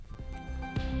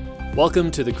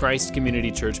Welcome to the Christ Community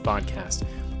Church podcast.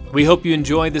 We hope you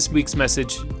enjoy this week's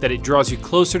message, that it draws you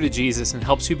closer to Jesus and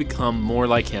helps you become more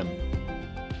like Him.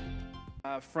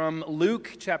 From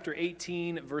Luke chapter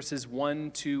 18, verses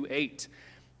 1 to 8.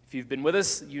 If you've been with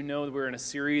us, you know that we're in a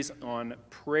series on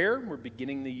prayer. We're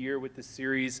beginning the year with this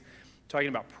series talking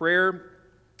about prayer.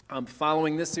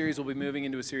 Following this series, we'll be moving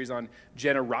into a series on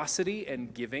generosity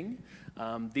and giving.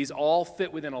 These all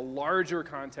fit within a larger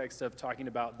context of talking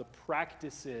about the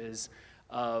practices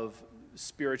of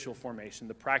spiritual formation,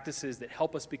 the practices that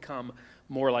help us become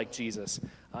more like Jesus.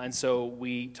 And so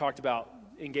we talked about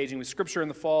engaging with Scripture in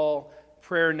the fall,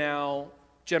 prayer now,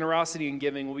 generosity and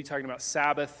giving. We'll be talking about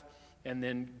Sabbath and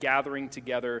then gathering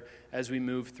together as we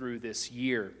move through this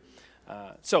year.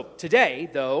 So today,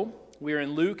 though, we are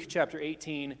in Luke chapter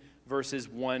 18, verses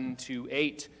 1 to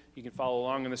 8. You can follow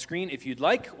along on the screen if you'd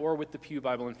like, or with the Pew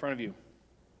Bible in front of you.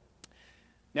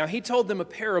 Now he told them a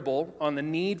parable on the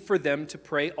need for them to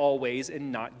pray always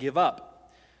and not give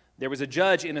up. There was a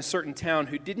judge in a certain town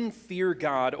who didn't fear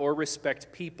God or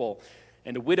respect people,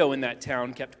 and a widow in that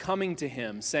town kept coming to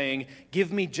him, saying,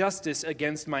 "Give me justice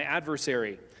against my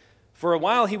adversary." For a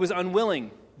while he was unwilling,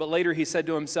 but later he said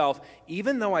to himself,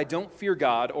 "Even though I don't fear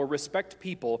God or respect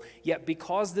people, yet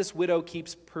because this widow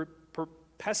keeps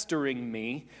pestering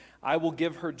me, I will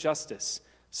give her justice,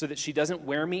 so that she doesn't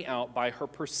wear me out by her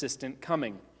persistent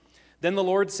coming." Then the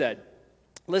Lord said,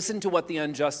 "Listen to what the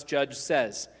unjust judge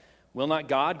says. Will not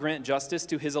God grant justice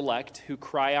to his elect who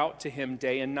cry out to him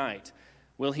day and night?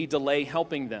 Will he delay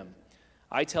helping them?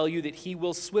 I tell you that he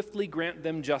will swiftly grant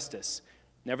them justice.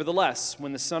 Nevertheless,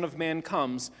 when the Son of Man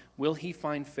comes, will he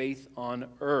find faith on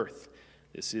earth?"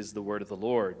 This is the word of the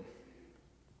Lord.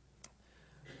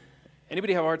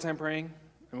 Anybody have a hard time praying?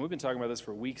 I mean, we've been talking about this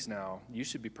for weeks now. You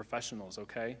should be professionals,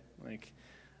 okay? All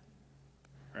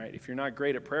right, if you're not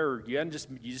great at prayer, you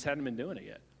just hadn't been doing it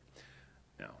yet.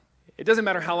 No. It doesn't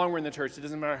matter how long we're in the church. It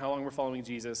doesn't matter how long we're following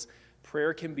Jesus.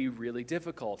 Prayer can be really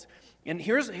difficult. And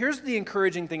here's the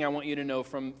encouraging thing I want you to know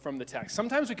from the text.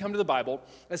 Sometimes we come to the Bible,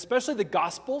 especially the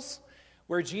Gospels,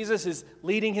 where Jesus is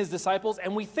leading his disciples,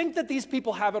 and we think that these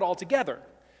people have it all together.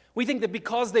 We think that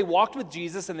because they walked with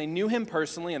Jesus and they knew him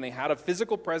personally and they had a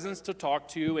physical presence to talk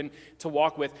to and to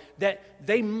walk with, that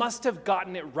they must have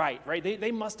gotten it right?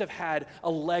 They must have had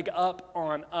a leg up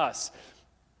on us.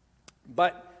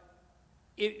 But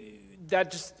that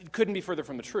just couldn't be further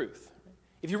from the truth.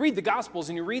 If you read the Gospels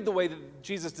and you read the way that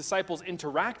Jesus' disciples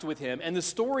interact with him and the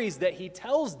stories that he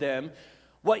tells them,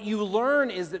 what you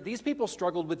learn is that these people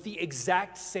struggled with the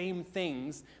exact same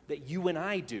things that you and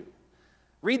I do.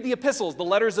 Read the epistles, the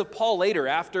letters of Paul later,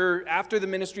 after the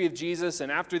ministry of Jesus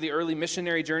and after the early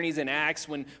missionary journeys in Acts,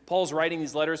 when Paul's writing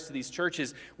these letters to these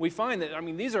churches, we find that,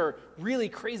 these are really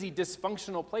crazy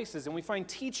dysfunctional places, and we find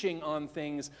teaching on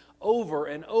things over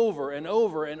and over and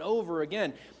over and over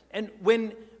again. And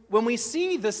when we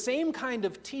see the same kind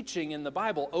of teaching in the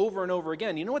Bible over and over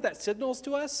again, you know what that signals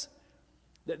to us?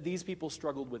 That these people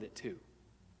struggled with it too.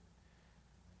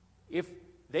 If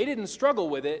they didn't struggle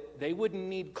with it, they wouldn't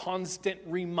need constant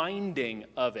reminding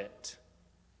of it.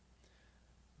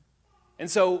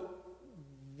 And so,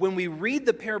 when we read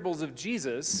the parables of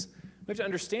Jesus, we have to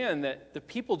understand that the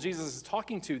people Jesus is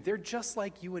talking to, they're just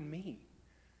like you and me.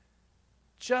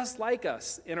 Just like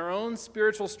us in our own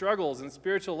spiritual struggles and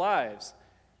spiritual lives.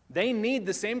 They need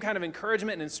the same kind of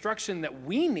encouragement and instruction that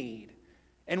we need.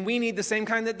 And we need the same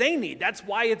kind that they need. That's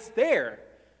why it's there.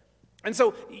 And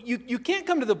so you can't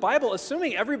come to the Bible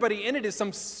assuming everybody in it is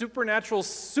some supernatural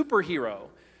superhero.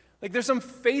 Like there's some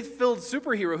faith-filled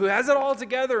superhero who has it all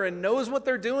together and knows what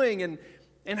they're doing and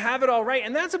have it all right.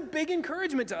 And that's a big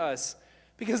encouragement to us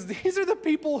because these are the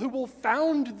people who will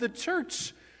found the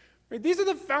church. Right? These are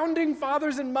the founding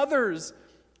fathers and mothers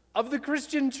of the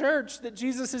Christian church that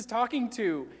Jesus is talking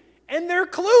to. And they're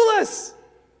clueless,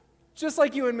 just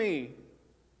like you and me.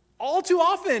 All too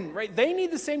often, right? They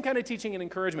need the same kind of teaching and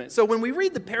encouragement. So when we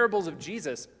read the parables of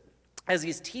Jesus as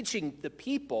he's teaching the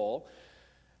people,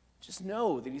 just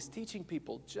know that he's teaching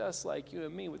people just like you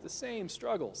and me with the same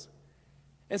struggles.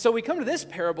 And so we come to this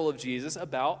parable of Jesus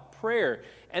about prayer.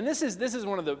 And this is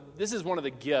one of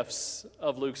the gifts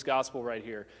of Luke's gospel right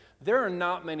here. There are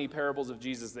not many parables of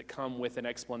Jesus that come with an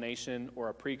explanation or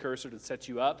a precursor to set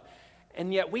you up.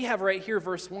 And yet we have right here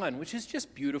verse 1, which is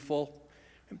just beautiful.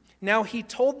 Now he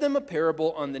told them a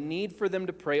parable on the need for them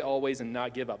to pray always and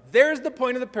not give up. There's the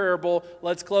point of the parable.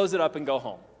 Let's close it up and go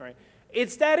home. Right?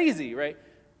 It's that easy, right?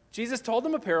 Jesus told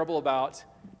them a parable about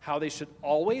how they should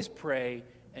always pray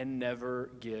and never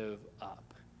give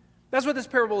up. That's what this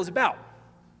parable is about.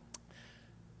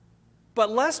 But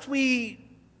lest we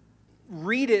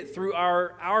read it through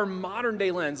our modern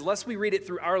day lens, lest we read it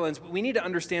through our lens, we need to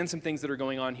understand some things that are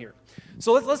going on here.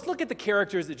 So let's look at the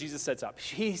characters that Jesus sets up.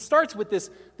 He starts with this,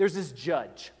 there's this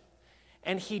judge,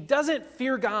 and he doesn't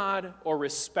fear God or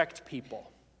respect people.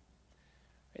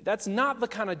 That's not the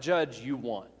kind of judge you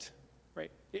want,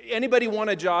 right? Anybody want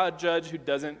a judge who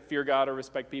doesn't fear God or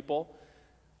respect people?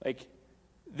 Like,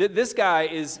 this guy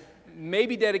is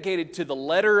maybe dedicated to the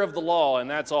letter of the law, and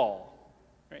that's all.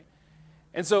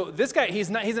 And so this guy, he's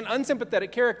an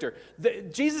unsympathetic character.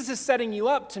 Jesus is setting you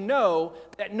up to know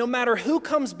that no matter who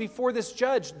comes before this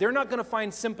judge, they're not going to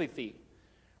find sympathy.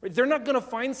 Right? They're not going to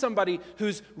find somebody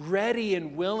who's ready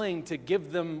and willing to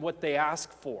give them what they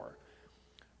ask for.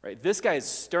 Right? This guy is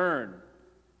stern.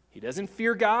 He doesn't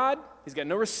fear God. He's got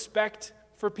no respect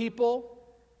for people.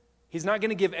 He's not going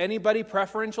to give anybody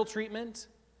preferential treatment.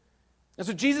 And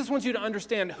so Jesus wants you to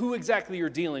understand who exactly you're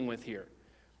dealing with here.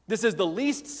 This is the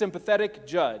least sympathetic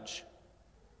judge.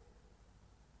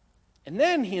 And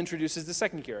then he introduces the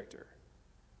second character,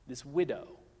 this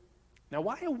widow. Now,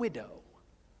 why a widow?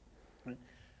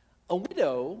 A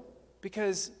widow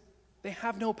because they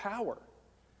have no power.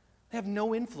 They have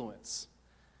no influence.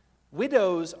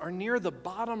 Widows are near the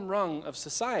bottom rung of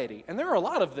society. And there are a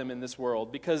lot of them in this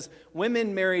world because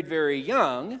women married very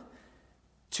young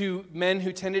to men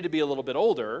who tended to be a little bit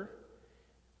older.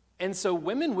 And so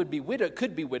women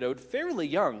could be widowed fairly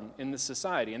young in this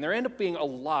society, and there end up being a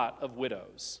lot of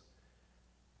widows.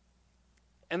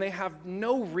 And they have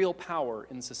no real power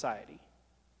in society.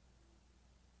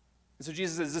 And so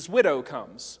Jesus says, this widow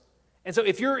comes. And so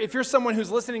if you're someone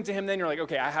who's listening to him, then you're like,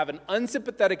 okay, I have an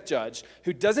unsympathetic judge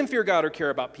who doesn't fear God or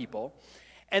care about people,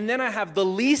 and then I have the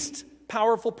least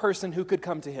powerful person who could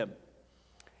come to him.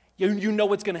 You know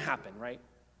what's going to happen, right?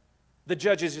 The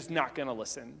judge is just not going to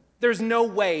listen. There's no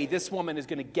way this woman is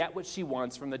going to get what she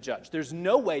wants from the judge. There's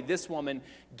no way this woman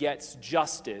gets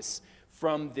justice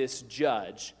from this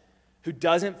judge who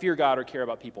doesn't fear God or care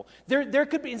about people. There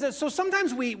could be, so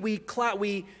sometimes we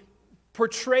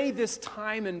portray this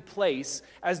time and place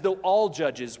as though all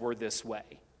judges were this way.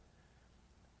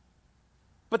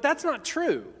 But that's not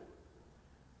true.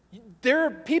 There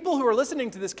are people who are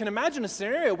listening to this can imagine a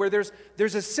scenario where there's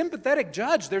a sympathetic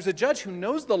judge. There's a judge who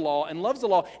knows the law and loves the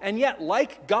law, and yet,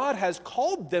 like God has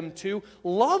called them to,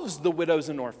 loves the widows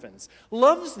and orphans,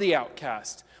 loves the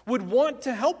outcast, would want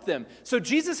to help them. So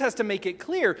Jesus has to make it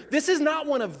clear, this is not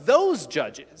one of those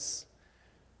judges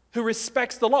who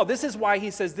respects the law. This is why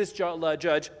he says this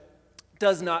judge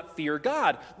does not fear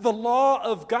God. The law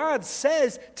of God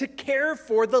says to care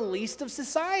for the least of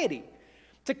society,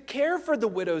 to care for the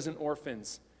widows and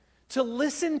orphans, to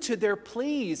listen to their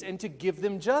pleas and to give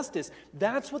them justice.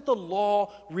 That's what the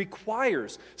law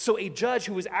requires. So a judge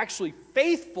who was actually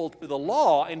faithful to the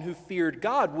law and who feared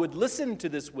God would listen to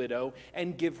this widow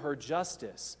and give her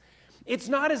justice. It's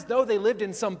not as though they lived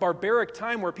in some barbaric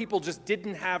time where people just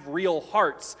didn't have real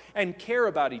hearts and care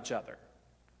about each other.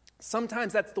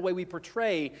 Sometimes that's the way we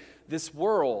portray this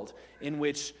world in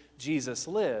which Jesus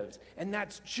lived, and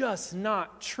that's just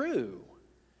not true.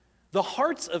 The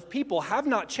hearts of people have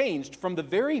not changed from the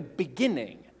very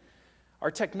beginning.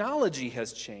 Our technology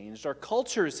has changed, our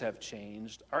cultures have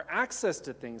changed, our access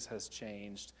to things has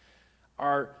changed,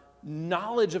 our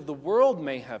knowledge of the world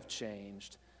may have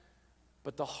changed,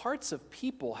 but the hearts of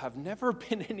people have never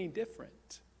been any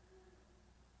different.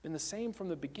 Been the same from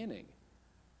the beginning.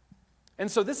 And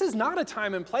so this is not a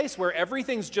time and place where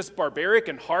everything's just barbaric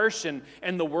and harsh and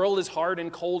the world is hard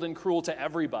and cold and cruel to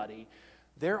everybody.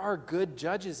 There are good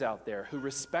judges out there who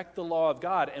respect the law of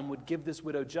God and would give this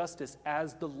widow justice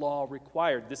as the law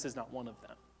required. This is not one of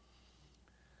them.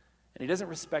 And he doesn't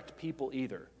respect people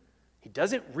either. He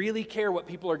doesn't really care what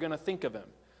people are going to think of him.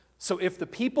 So if the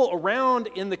people around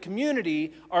in the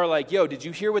community are like, yo, did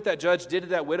you hear what that judge did to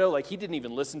that widow? Like, he didn't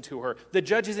even listen to her. The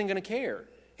judge isn't going to care.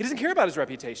 He doesn't care about his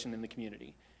reputation in the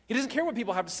community. He doesn't care what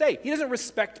people have to say. He doesn't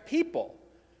respect people.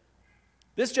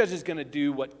 This judge is going to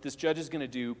do what this judge is going to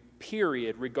do,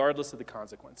 period, regardless of the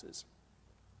consequences,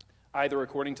 either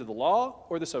according to the law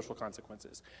or the social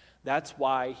consequences. That's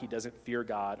why he doesn't fear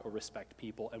God or respect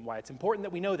people, and why it's important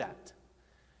that we know that.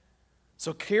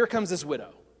 So here comes this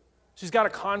widow. She's got a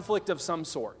conflict of some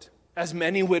sort, as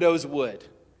many widows would.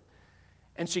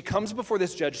 And she comes before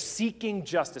this judge seeking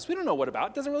justice. We don't know what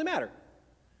about. It doesn't really matter.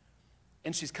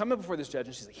 And she's coming before this judge,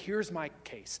 and she's like, here's my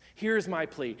case. Here's my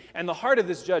plea. And the heart of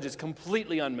this judge is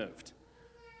completely unmoved.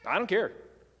 I don't care.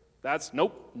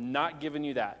 Nope, not giving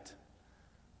you that.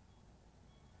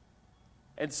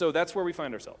 And so that's where we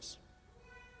find ourselves.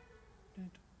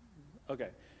 Okay.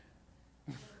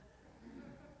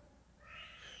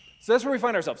 So that's where we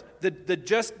find ourselves.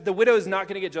 The widow is not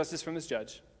going to get justice from this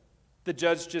judge. The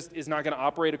judge just is not going to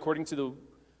operate according to the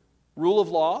rule of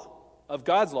law, of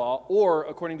God's law, or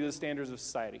according to the standards of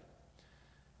society.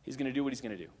 He's going to do what he's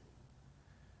going to do.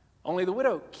 Only the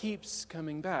widow keeps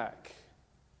coming back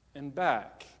and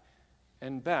back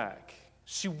and back.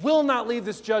 She will not leave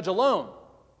this judge alone.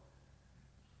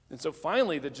 And so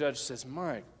finally the judge says,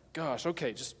 my gosh,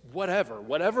 okay, just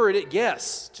whatever it is,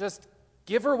 yes, just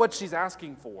give her what she's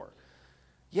asking for.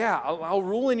 Yeah, I'll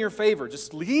rule in your favor.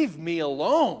 Just leave me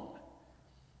alone.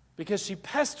 Because she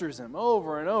pesters him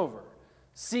over and over,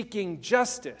 seeking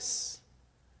justice.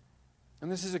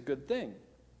 And this is a good thing.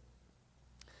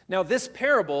 Now, this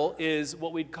parable is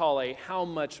what we'd call a how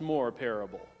much more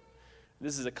parable.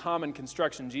 This is a common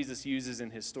construction Jesus uses in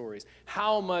his stories.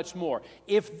 How much more?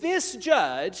 If this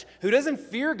judge, who doesn't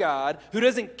fear God, who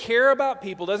doesn't care about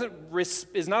people,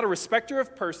 is not a respecter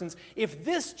of persons, if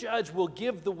this judge will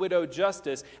give the widow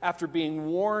justice after being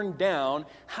worn down,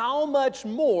 how much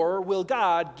more will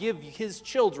God give his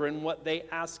children what they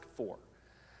ask for?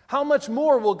 How much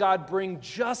more will God bring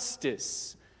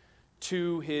justice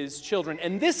to his children?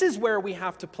 And this is where we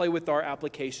have to play with our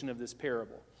application of this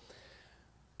parable.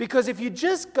 Because if you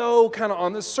just go kind of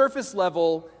on the surface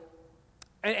level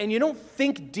and you don't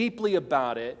think deeply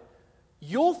about it,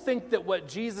 you'll think that what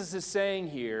Jesus is saying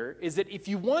here is that if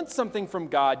you want something from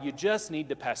God, you just need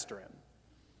to pester him.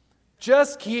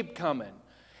 Just keep coming.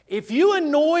 If you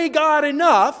annoy God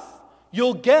enough,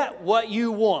 you'll get what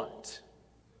you want.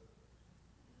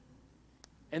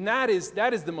 And that is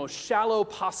the most shallow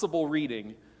possible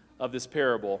reading of this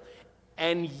parable.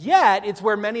 And yet, it's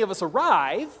where many of us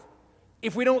arrive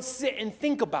if we don't sit and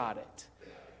think about it,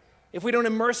 if we don't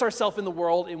immerse ourselves in the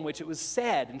world in which it was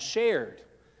said and shared.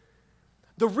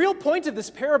 The real point of this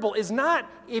parable is not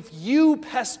if you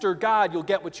pester God, you'll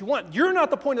get what you want. You're not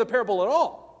the point of the parable at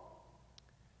all.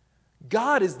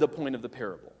 God is the point of the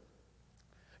parable.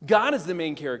 God is the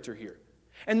main character here.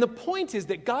 And the point is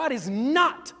that God is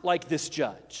not like this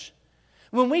judge.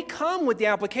 When we come with the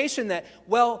application that,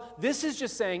 well, this is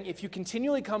just saying if you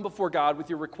continually come before God with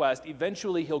your request,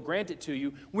 eventually he'll grant it to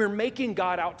you, we're making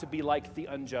God out to be like the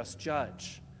unjust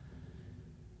judge.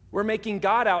 We're making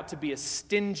God out to be a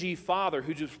stingy father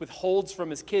who just withholds from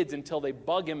his kids until they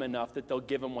bug him enough that they'll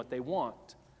give him what they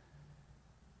want.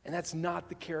 And that's not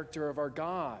the character of our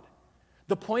God.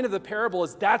 The point of the parable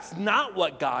is that's not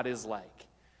what God is like.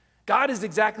 God is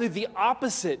exactly the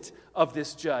opposite of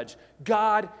this judge.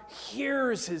 God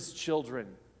hears his children.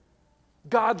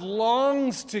 God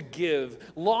longs to give,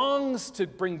 longs to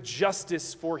bring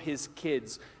justice for his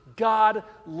kids. God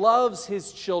loves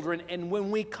his children, and when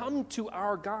we come to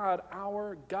our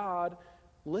God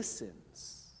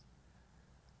listens.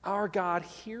 Our God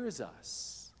hears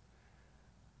us.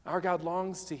 Our God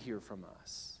longs to hear from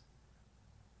us.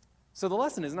 So the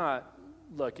lesson is not,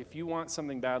 look, if you want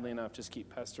something badly enough, just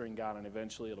keep pestering God and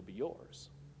eventually it'll be yours.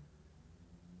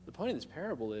 The point of this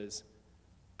parable is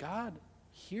God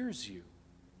hears you.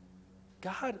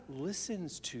 God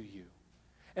listens to you.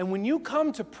 And when you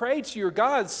come to pray to your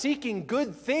God seeking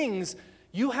good things,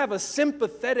 you have a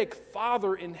sympathetic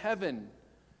Father in heaven.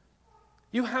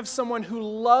 You have someone who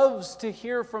loves to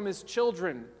hear from his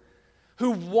children,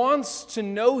 who wants to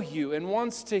know you and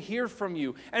wants to hear from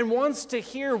you and wants to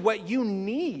hear what you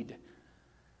need.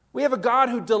 We have a God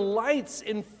who delights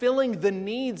in filling the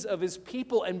needs of his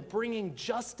people and bringing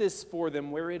justice for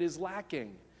them where it is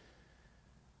lacking.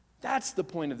 That's the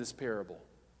point of this parable.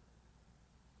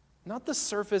 Not the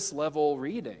surface level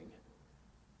reading.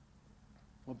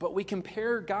 But we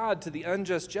compare God to the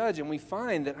unjust judge and we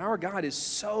find that our God is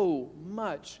so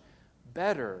much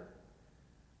better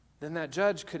than that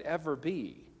judge could ever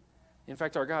be. In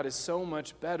fact, our God is so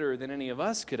much better than any of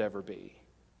us could ever be.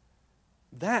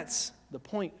 That's the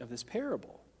point of this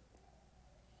parable.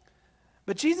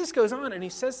 But Jesus goes on and he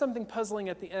says something puzzling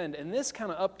at the end, and this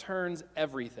kind of upturns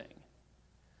everything.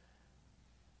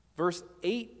 Verse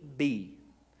 8b.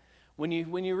 When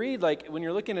you read, when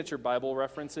you're looking at your Bible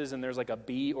references and there's like a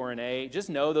B or an A, just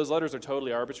know those letters are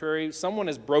totally arbitrary. Someone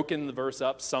has broken the verse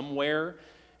up somewhere,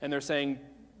 and they're saying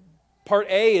part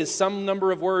A is some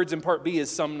number of words and part B is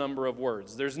some number of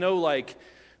words. There's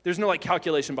no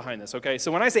calculation behind this, okay?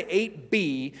 So when I say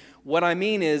 8b, what I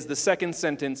mean is the second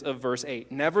sentence of verse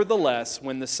 8. Nevertheless,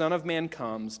 when the Son of Man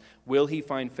comes, will he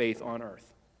find faith on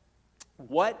earth?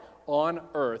 What on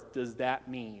earth does that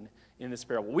mean in this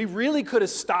parable? We really could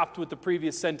have stopped with the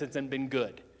previous sentence and been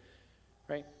good,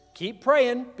 right? Keep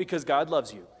praying because God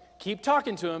loves you. Keep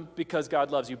talking to him because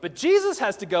God loves you. But Jesus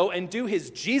has to go and do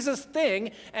his Jesus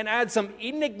thing and add some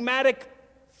enigmatic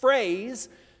phrase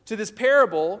to this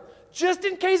parable just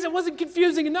in case it wasn't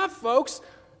confusing enough, folks.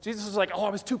 Jesus was like, oh, I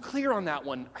was too clear on that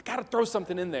one. I got to throw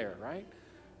something in there, right?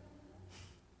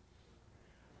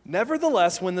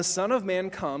 Nevertheless, when the Son of Man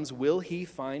comes, will he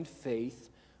find faith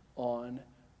on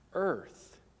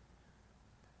earth?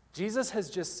 Jesus has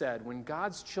just said, when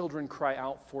God's children cry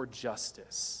out for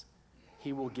justice,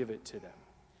 he will give it to them.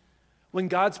 When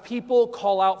God's people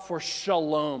call out for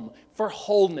shalom, for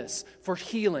wholeness, for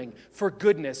healing, for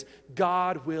goodness,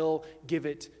 God will give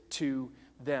it to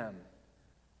them.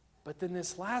 But then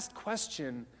this last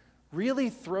question really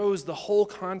throws the whole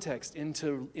context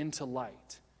into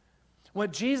light.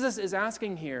 What Jesus is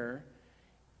asking here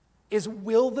is,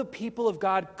 will the people of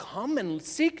God come and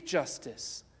seek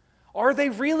justice? Are they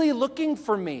really looking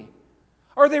for me?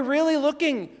 Are they really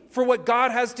looking for what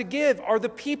God has to give? Are the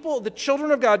people, the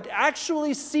children of God,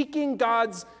 actually seeking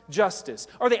God's justice?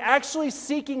 Are they actually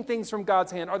seeking things from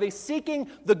God's hand? Are they seeking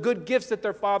the good gifts that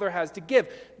their Father has to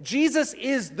give? Jesus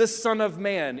is the Son of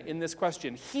Man in this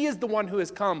question. He is the one who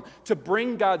has come to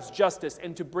bring God's justice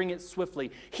and to bring it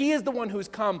swiftly. He is the one who's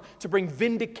come to bring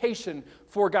vindication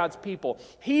for God's people.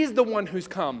 He's the one who's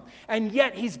come, and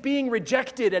yet he's being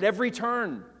rejected at every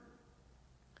turn.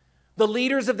 The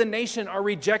leaders of the nation are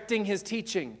rejecting his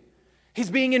teaching. He's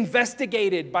being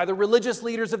investigated by the religious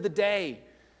leaders of the day.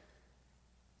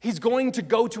 He's going to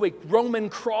go to a Roman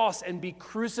cross and be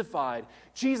crucified.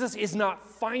 Jesus is not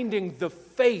finding the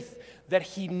faith that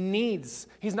he needs.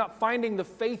 He's not finding the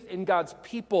faith in God's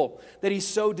people that he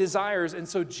so desires. And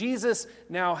so Jesus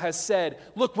now has said,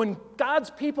 look, when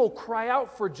God's people cry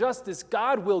out for justice,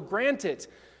 God will grant it.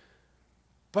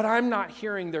 But I'm not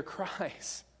hearing their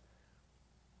cries.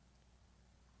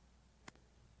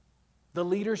 The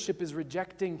leadership is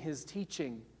rejecting his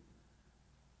teaching.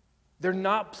 They're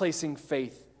not placing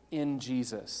faith in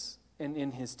Jesus and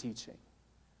in his teaching.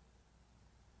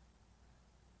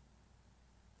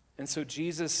 And so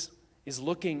Jesus is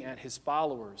looking at his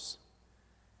followers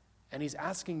and he's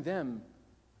asking them,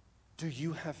 do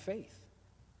you have faith?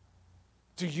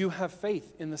 Do you have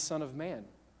faith in the Son of Man?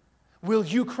 Will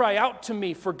you cry out to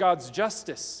me for God's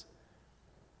justice?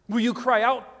 Will you cry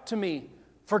out to me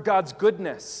for God's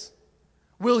goodness?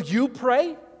 Will you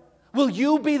pray? Will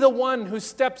you be the one who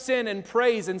steps in and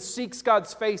prays and seeks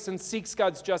God's face and seeks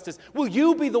God's justice? Will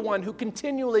you be the one who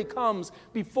continually comes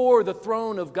before the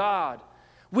throne of God?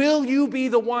 Will you be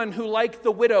the one who, like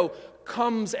the widow,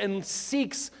 comes and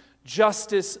seeks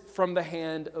justice from the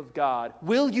hand of God?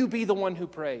 Will you be the one who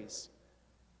prays?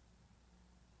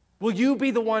 Will you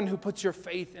be the one who puts your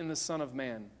faith in the Son of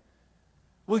Man?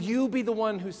 Will you be the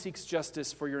one who seeks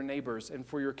justice for your neighbors and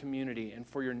for your community and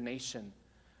for your nation?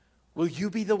 Will you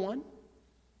be the one?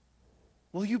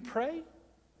 Will you pray?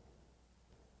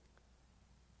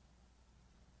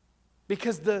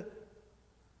 Because the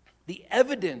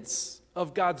evidence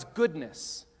of God's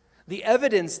goodness, the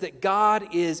evidence that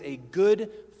God is a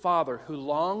good Father who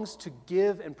longs to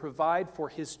give and provide for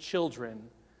his children,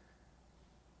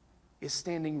 is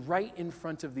standing right in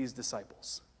front of these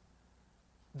disciples.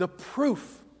 The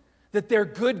proof that their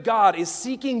good God is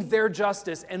seeking their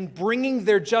justice and bringing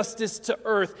their justice to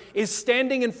earth is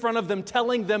standing in front of them,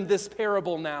 telling them this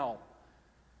parable now.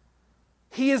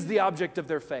 He is the object of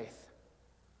their faith.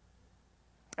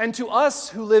 And to us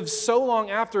who live so long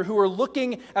after, who are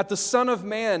looking at the Son of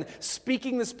Man,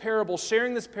 speaking this parable,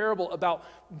 sharing this parable about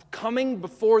coming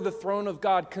before the throne of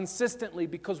God consistently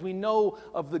because we know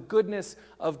of the goodness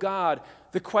of God,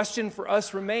 the question for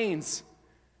us remains,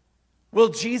 will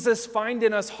Jesus find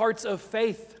in us hearts of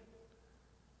faith?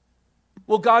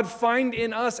 Will God find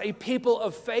in us a people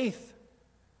of faith?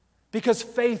 Because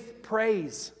faith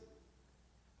prays.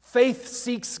 Faith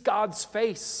seeks God's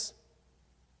face.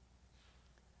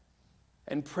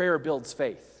 And prayer builds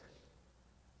faith.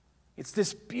 It's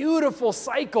this beautiful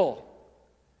cycle.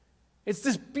 It's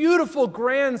this beautiful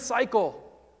grand cycle.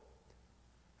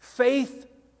 Faith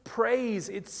prays.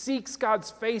 It seeks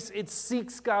God's face. It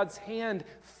seeks God's hand.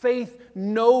 Faith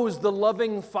knows the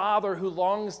loving Father who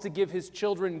longs to give his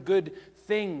children good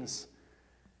things.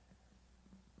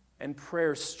 And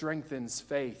prayer strengthens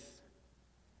faith.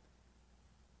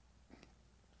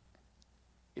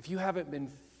 If you haven't been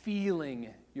feeling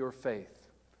your faith,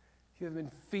 if you haven't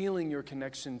been feeling your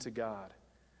connection to God,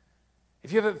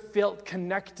 if you haven't felt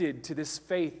connected to this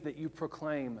faith that you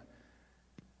proclaim,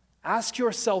 ask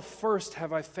yourself first,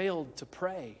 have I failed to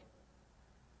pray?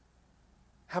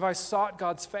 Have I sought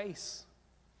God's face?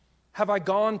 Have I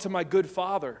gone to my good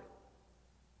Father?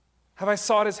 Have I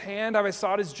sought his hand? Have I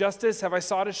sought his justice? Have I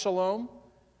sought his shalom?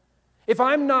 If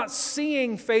I'm not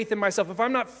seeing faith in myself, if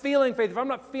I'm not feeling faith, if I'm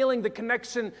not feeling the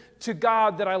connection to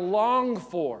God that I long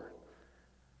for,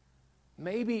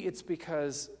 maybe it's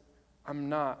because I'm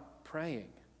not praying.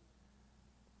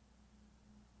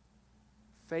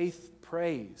 faith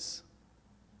prays,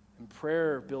 and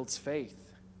prayer builds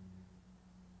faith.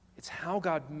 It's how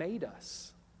God made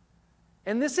us.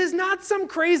 And this is not some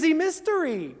crazy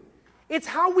mystery. It's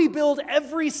how we build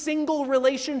every single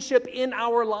relationship in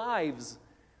our lives.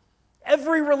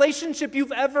 Every relationship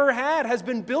you've ever had has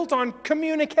been built on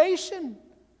communication,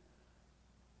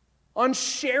 on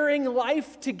sharing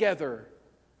life together,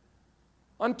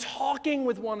 on talking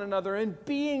with one another and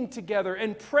being together.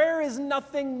 And prayer is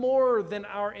nothing more than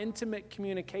our intimate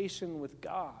communication with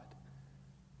God.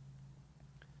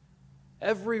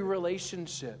 Every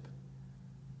relationship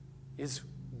is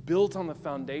built on the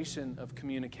foundation of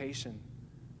communication.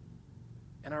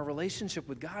 And our relationship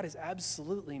with God is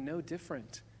absolutely no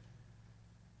different.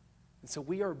 And so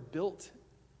we are built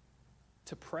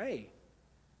to pray.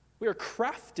 We are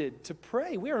crafted to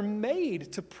pray. We are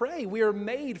made to pray. We are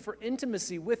made for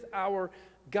intimacy with our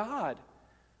God.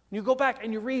 You go back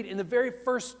and you read in the very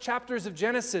first chapters of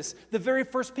Genesis, the very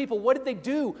first people, what did they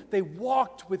do? They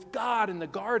walked with God in the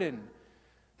garden.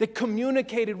 They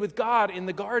communicated with God in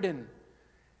the garden.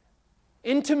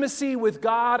 Intimacy with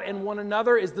God and one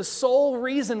another is the sole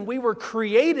reason we were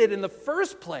created in the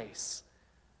first place.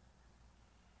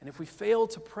 And if we fail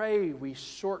to pray, we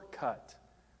shortcut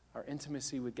our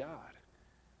intimacy with God.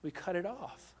 We cut it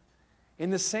off. In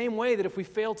the same way that if we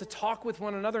fail to talk with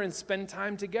one another and spend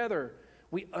time together,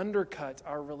 we undercut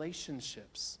our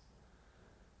relationships.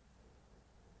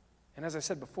 And as I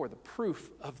said before, the proof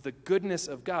of the goodness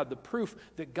of God, the proof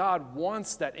that God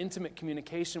wants that intimate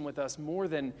communication with us more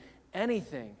than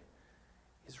anything,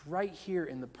 is right here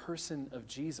in the person of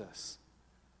Jesus.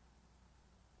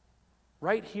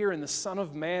 Right here in the Son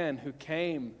of Man who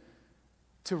came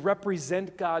to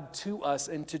represent God to us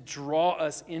and to draw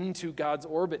us into God's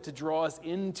orbit, to draw us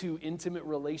into intimate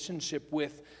relationship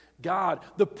with God.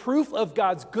 The proof of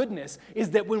God's goodness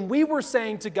is that when we were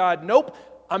saying to God, nope,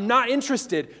 I'm not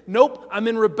interested. Nope, I'm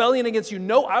in rebellion against you.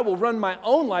 No, I will run my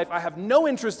own life. I have no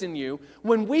interest in you.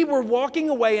 When we were walking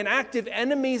away and active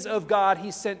enemies of God, He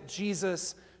sent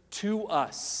Jesus to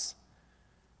us.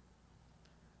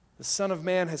 The Son of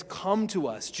Man has come to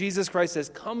us. Jesus Christ has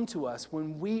come to us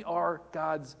when we are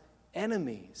God's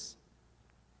enemies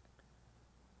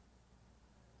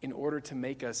in order to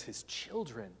make us His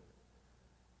children.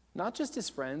 Not just His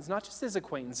friends, not just His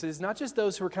acquaintances, not just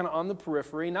those who are kind of on the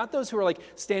periphery, not those who are like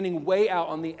standing way out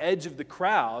on the edge of the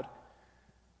crowd.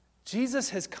 Jesus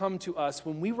has come to us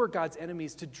when we were God's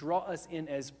enemies to draw us in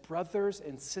as brothers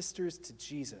and sisters to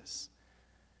Jesus,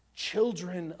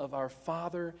 children of our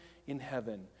Father in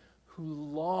heaven, who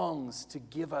longs to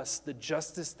give us the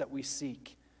justice that we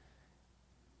seek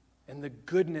and the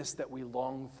goodness that we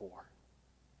long for.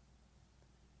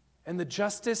 And the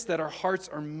justice that our hearts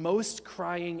are most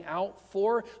crying out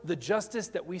for, the justice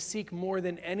that we seek more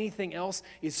than anything else,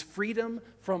 is freedom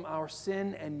from our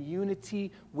sin and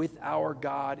unity with our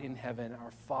God in heaven,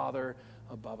 our Father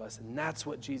above us. And that's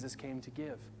what Jesus came to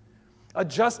give. A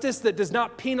justice that does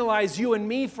not penalize you and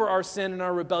me for our sin and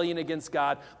our rebellion against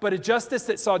God, but a justice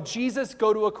that saw Jesus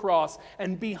go to a cross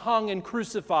and be hung and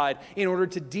crucified in order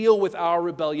to deal with our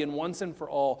rebellion once and for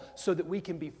all, so that we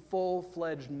can be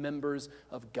full-fledged members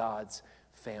of God's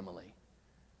family.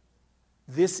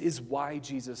 This is why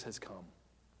Jesus has come.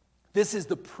 This is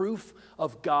the proof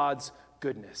of God's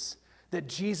goodness, that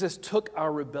Jesus took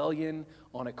our rebellion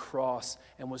on a cross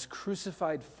and was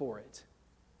crucified for it.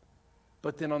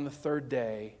 But then on the third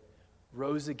day,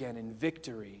 rose again in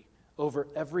victory over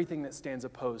everything that stands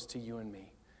opposed to you and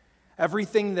me.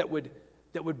 Everything that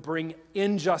would bring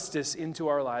injustice into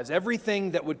our lives.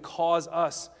 Everything that would cause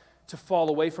us to fall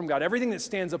away from God. Everything that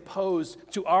stands opposed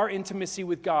to our intimacy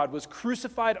with God was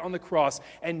crucified on the cross,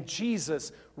 and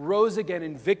Jesus rose again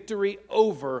in victory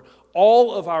over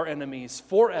all of our enemies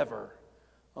forever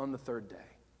on the third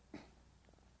day.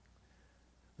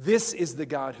 This is the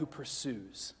God who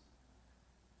pursues.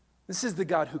 This is the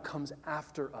God who comes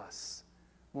after us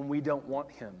when we don't want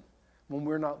Him, when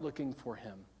we're not looking for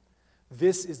Him.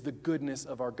 This is the goodness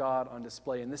of our God on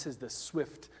display, and this is the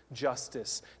swift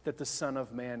justice that the Son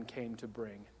of Man came to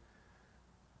bring.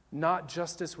 Not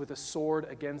justice with a sword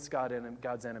against God and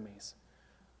God's enemies,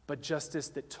 but justice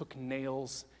that took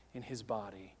nails in His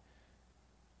body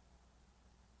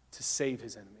to save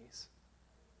His enemies.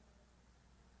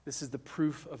 This is the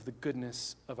proof of the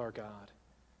goodness of our God.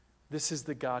 This is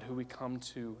the God who we come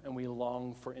to and we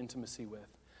long for intimacy with.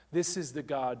 This is the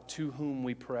God to whom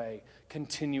we pray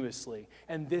continuously.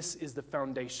 And this is the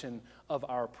foundation of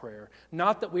our prayer.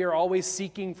 Not that we are always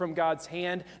seeking from God's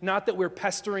hand, not that we're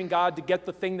pestering God to get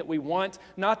the thing that we want,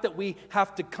 not that we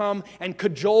have to come and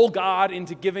cajole God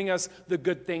into giving us the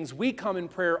good things. We come in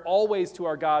prayer always to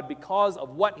our God because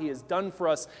of what He has done for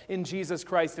us in Jesus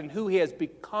Christ and who He has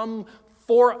become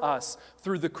for us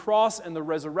through the cross and the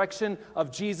resurrection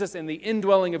of Jesus and the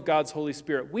indwelling of God's Holy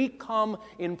Spirit. We come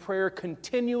in prayer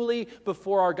continually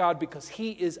before our God because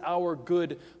He is our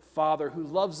good Father who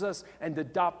loves us and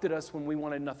adopted us when we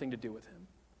wanted nothing to do with Him.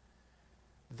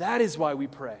 That is why we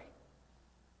pray.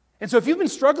 And so if you've been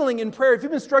struggling in prayer, if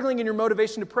you've been struggling in your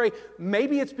motivation to pray,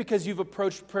 maybe it's because you've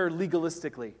approached prayer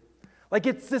legalistically. Like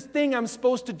it's this thing I'm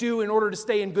supposed to do in order to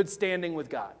stay in good standing with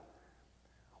God.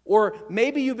 Or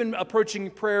maybe you've been approaching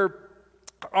prayer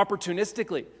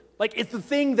opportunistically. Like it's the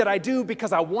thing that I do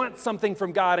because I want something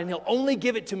from God and He'll only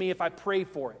give it to me if I pray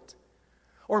for it.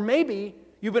 Or maybe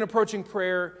you've been approaching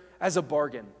prayer as a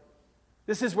bargain.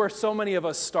 This is where so many of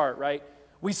us start, right?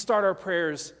 We start our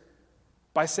prayers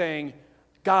by saying,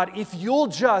 God, if you'll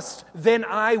just, then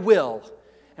I will.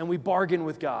 And we bargain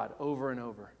with God over and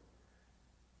over.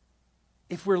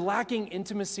 If we're lacking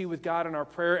intimacy with God in our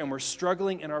prayer and we're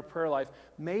struggling in our prayer life,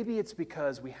 maybe it's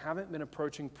because we haven't been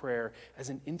approaching prayer as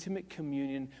an intimate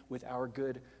communion with our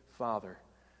good Father.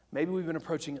 Maybe we've been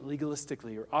approaching it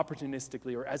legalistically or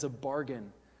opportunistically or as a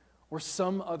bargain or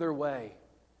some other way.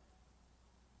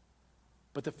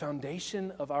 But the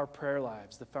foundation of our prayer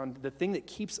lives, the thing that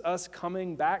keeps us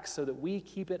coming back so that we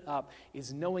keep it up,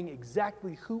 is knowing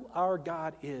exactly who our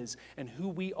God is and who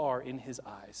we are in His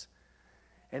eyes,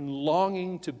 and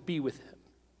longing to be with Him.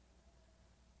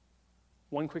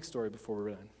 One quick story before we're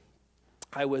done.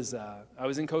 I was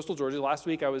in coastal Georgia. Last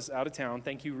week I was out of town.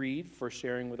 Thank you, Reed, for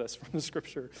sharing with us from the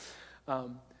Scripture. I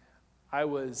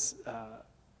had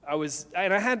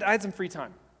some free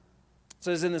time.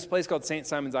 So I was in this place called St.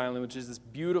 Simon's Island, which is this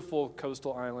beautiful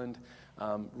coastal island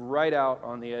right out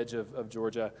on the edge of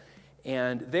Georgia.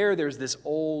 And there's this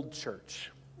old church.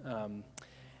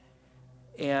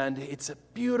 And it's a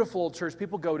beautiful old church.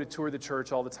 People go to tour the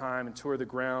church all the time and tour the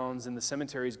grounds, and the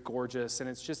cemetery is gorgeous, and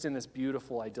it's just in this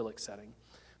beautiful, idyllic setting.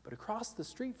 But across the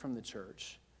street from the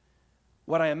church,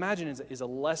 what I imagine is a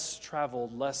less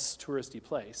traveled, less touristy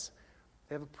place.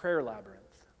 They have a prayer labyrinth.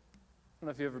 I don't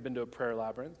know if you've ever been to a prayer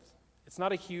labyrinth. It's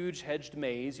not a huge hedged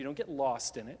maze. You don't get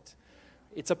lost in it.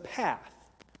 It's a path.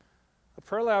 A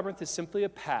prayer labyrinth is simply a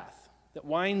path that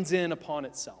winds in upon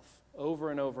itself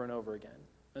over and over and over again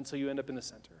until you end up in the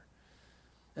center.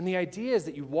 And the idea is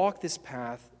that you walk this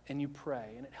path and you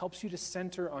pray, and it helps you to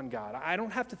center on God. I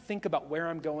don't have to think about where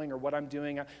I'm going or what I'm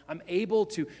doing. I'm able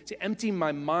to empty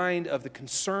my mind of the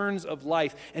concerns of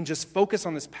life and just focus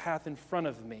on this path in front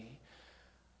of me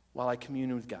while I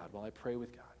commune with God, while I pray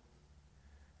with God.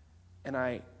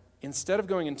 And instead of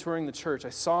going and touring the church,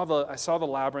 I saw the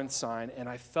labyrinth sign, and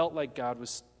I felt like God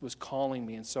was calling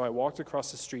me. And so I walked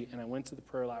across the street, and I went to the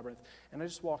prayer labyrinth, and I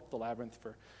just walked the labyrinth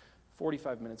for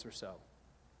 45 minutes or so,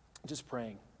 just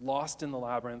praying, lost in the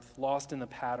labyrinth, lost in the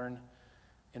pattern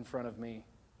in front of me,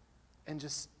 and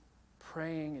just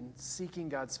praying and seeking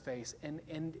God's face.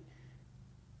 And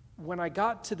when I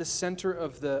got to the center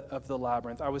of the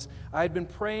labyrinth, I had been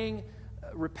praying,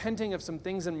 repenting of some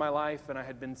things in my life, and I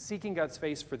had been seeking God's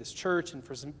face for this church and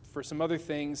for some other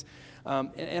things,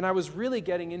 and I was really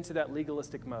getting into that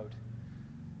legalistic mode,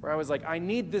 where I was like, I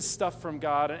need this stuff from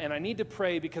God, and I need to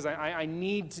pray because I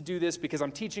need to do this because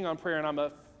I'm teaching on prayer, and I'm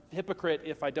a hypocrite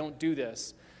if I don't do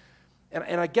this.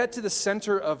 And I get to the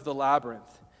center of the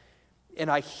labyrinth,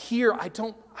 and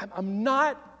I'm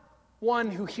not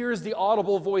one who hears the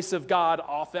audible voice of God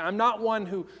often. I'm not one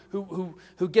who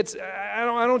gets, I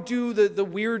don't do the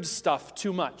weird stuff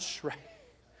too much, right?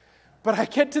 But I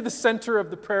get to the center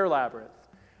of the prayer labyrinth,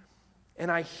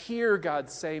 and I hear God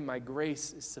say, my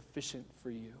grace is sufficient for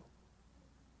you.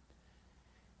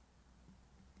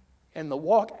 And the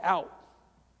walk out,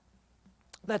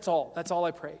 that's all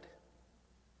I prayed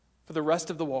for the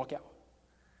rest of the walk out.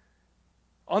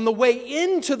 On the way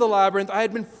into the labyrinth, I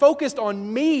had been focused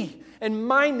on me and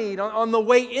my need. On the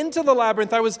way into the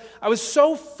labyrinth, I was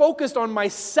so focused on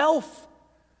myself.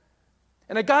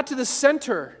 And I got to the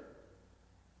center,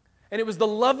 and it was the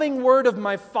loving word of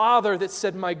my Father that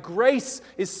said, my grace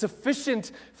is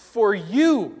sufficient for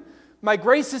you. My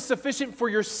grace is sufficient for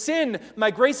your sin.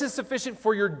 My grace is sufficient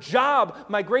for your job.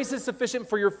 My grace is sufficient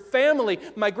for your family.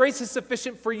 My grace is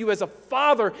sufficient for you as a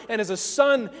father and as a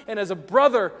son and as a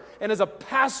brother and as a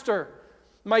pastor.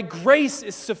 My grace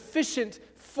is sufficient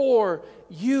for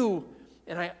you.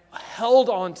 And I held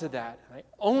on to that. And I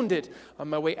owned it on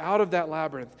my way out of that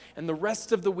labyrinth. And the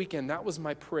rest of the weekend, that was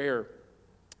my prayer.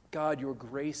 God, your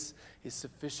grace is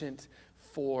sufficient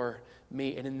for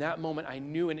me. And in that moment, I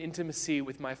knew an intimacy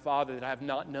with my Father that I have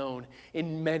not known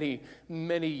in many,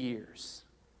 many years.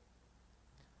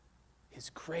 His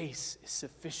grace is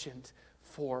sufficient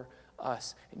for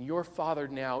us. And your Father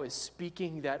now is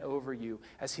speaking that over you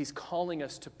as he's calling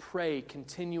us to pray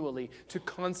continually, to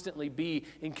constantly be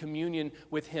in communion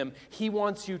with him. He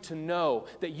wants you to know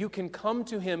that you can come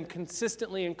to him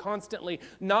consistently and constantly,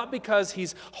 not because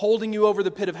he's holding you over the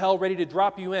pit of hell ready to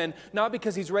drop you in, not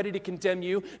because he's ready to condemn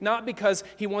you, not because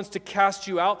he wants to cast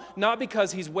you out, not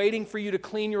because he's waiting for you to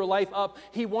clean your life up.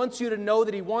 He wants you to know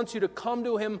that he wants you to come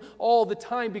to him all the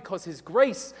time because his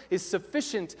grace is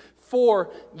sufficient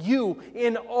for you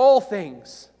in all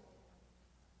things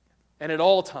and at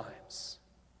all times.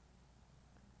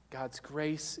 God's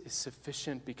grace is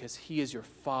sufficient because he is your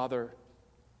Father,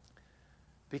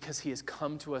 because he has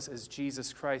come to us as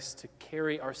Jesus Christ to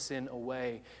carry our sin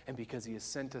away, and because he has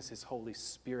sent us his Holy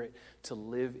Spirit to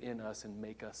live in us and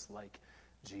make us like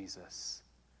Jesus.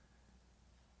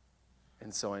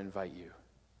 And so I invite you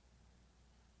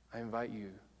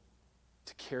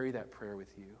to carry that prayer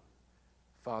with you.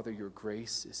 Father, your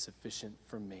grace is sufficient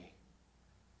for me.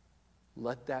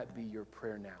 Let that be your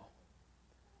prayer now.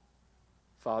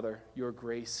 Father, your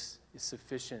grace is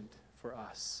sufficient for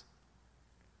us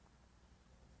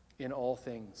in all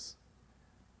things,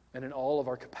 and in all of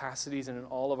our capacities, and in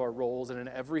all of our roles, and in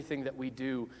everything that we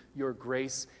do. Your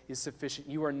grace is sufficient.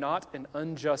 You are not an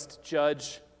unjust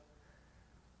judge.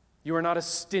 You are not a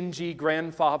stingy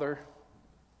grandfather.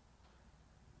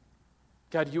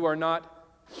 God, you are not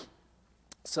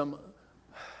some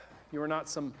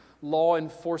law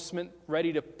enforcement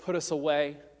ready to put us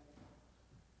away.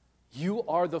 You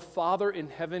are the Father in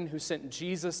heaven who sent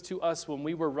Jesus to us when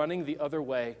we were running the other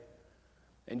way,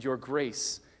 and your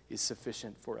grace is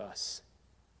sufficient for us.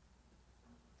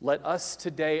 Let us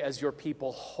today, as your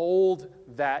people, hold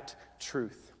that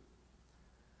truth.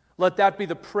 Let that be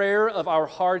the prayer of our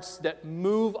hearts that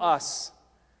move us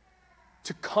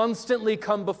to constantly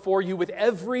come before you with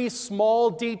every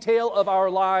small detail of our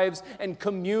lives and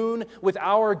commune with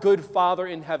our good Father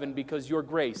in heaven, because your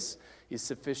grace is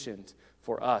sufficient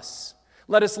for us.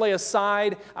 Let us lay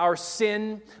aside our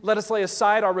sin. Let us lay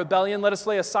aside our rebellion. Let us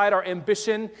lay aside our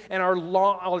ambition and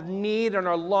our need and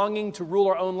our longing to rule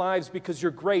our own lives, because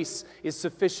your grace is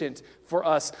sufficient for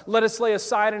us. Let us lay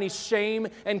aside any shame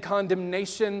and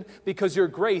condemnation, because your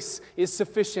grace is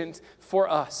sufficient for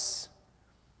us.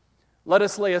 Let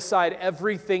us lay aside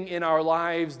everything in our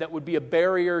lives that would be a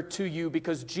barrier to you,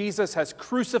 because Jesus has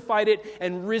crucified it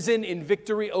and risen in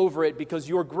victory over it, because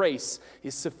your grace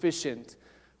is sufficient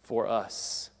for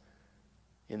us.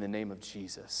 In the name of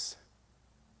Jesus,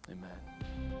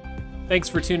 amen. Thanks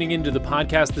for tuning into the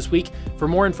podcast this week. For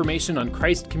more information on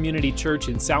Christ Community Church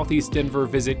in Southeast Denver,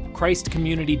 visit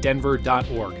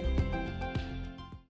christcommunitydenver.org.